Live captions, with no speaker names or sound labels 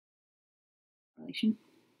translation.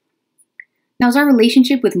 Now, as our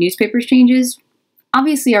relationship with newspapers changes,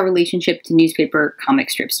 obviously our relationship to newspaper comic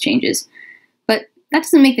strips changes. But that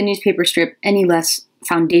doesn't make the newspaper strip any less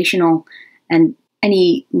foundational and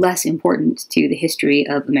any less important to the history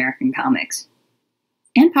of American comics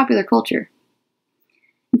and popular culture.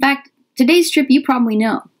 In fact, today's strip you probably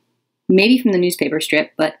know, maybe from the newspaper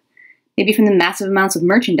strip, but maybe from the massive amounts of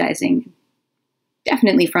merchandising,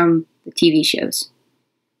 definitely from the TV shows.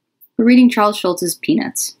 We're reading Charles Schulz's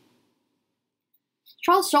Peanuts.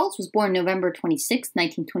 Charles Schulz was born November 26,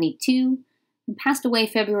 1922, and passed away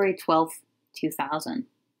February 12, 2000.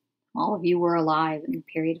 All of you were alive in the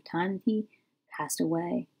period of time that he passed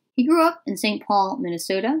away. He grew up in St. Paul,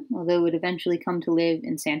 Minnesota, although would eventually come to live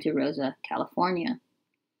in Santa Rosa, California.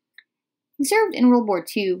 He served in World War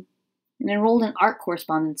II and enrolled in art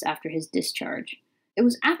correspondence after his discharge. It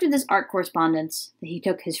was after this art correspondence that he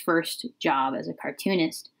took his first job as a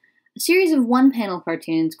cartoonist, a series of one-panel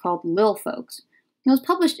cartoons called Lil Folks. It was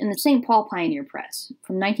published in the St. Paul Pioneer Press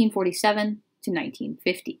from 1947 to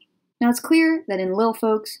 1950. Now it's clear that in Lil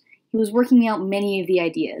Folks, he was working out many of the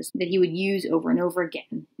ideas that he would use over and over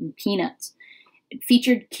again in Peanuts. It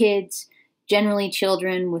featured kids, generally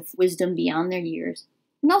children with wisdom beyond their years,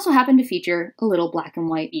 and also happened to feature a little black and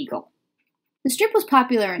white eagle. The strip was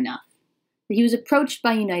popular enough that he was approached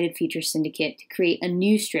by United Feature Syndicate to create a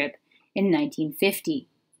new strip in 1950.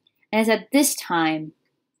 And it's at this time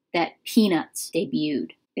that Peanuts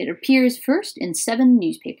debuted. It appears first in 7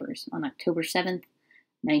 newspapers on October 7th,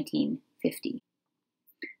 1950.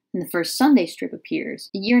 And the first Sunday strip appears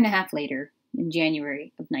a year and a half later in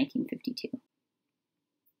January of 1952.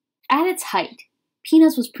 At its height,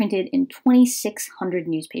 Peanuts was printed in 2,600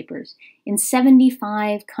 newspapers in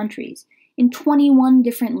 75 countries in 21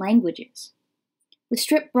 different languages. The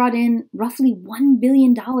strip brought in roughly $1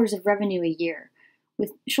 billion of revenue a year,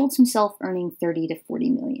 with Schulz himself earning $30 to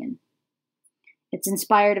 $40 million. It's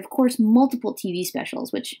inspired, of course, multiple TV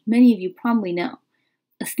specials, which many of you probably know,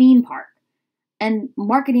 a theme park, and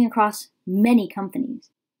marketing across many companies.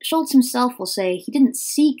 Schulz himself will say he didn't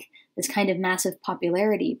seek this kind of massive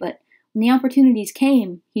popularity, but when the opportunities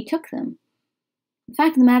came, he took them. The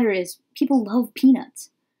fact of the matter is, people love Peanuts.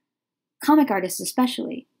 Comic artists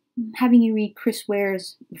especially. Having you read Chris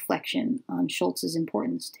Ware's reflection on Schulz's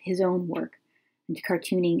importance to his own work and to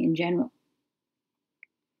cartooning in general.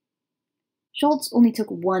 Schulz only took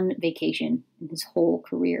one vacation in his whole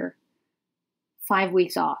career, 5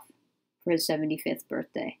 weeks off for his 75th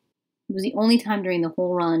birthday. It was the only time during the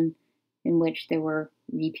whole run in which there were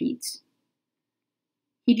repeats.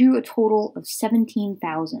 He drew a total of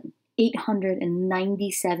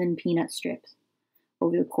 17,897 Peanut strips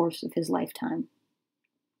over the course of his lifetime.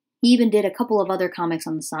 He even did a couple of other comics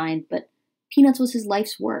on the side, but Peanuts was his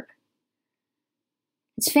life's work.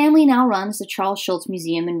 His family now runs the Charles Schulz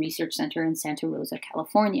Museum and Research Center in Santa Rosa,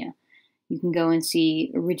 California. You can go and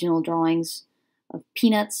see original drawings of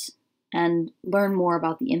Peanuts and learn more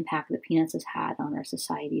about the impact that Peanuts has had on our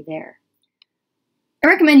society there. I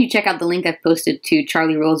recommend you check out the link I've posted to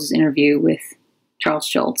Charlie Rose's interview with Charles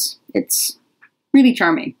Schulz. It's really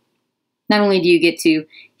charming. Not only do you get to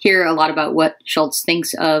hear a lot about what Schulz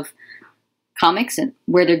thinks of comics and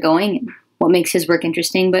where they're going and what makes his work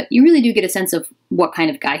interesting, but you really do get a sense of what kind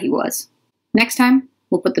of guy he was. Next time,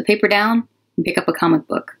 we'll put the paper down and pick up a comic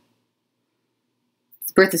book.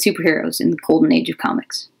 It's the birth of superheroes in the golden age of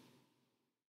comics.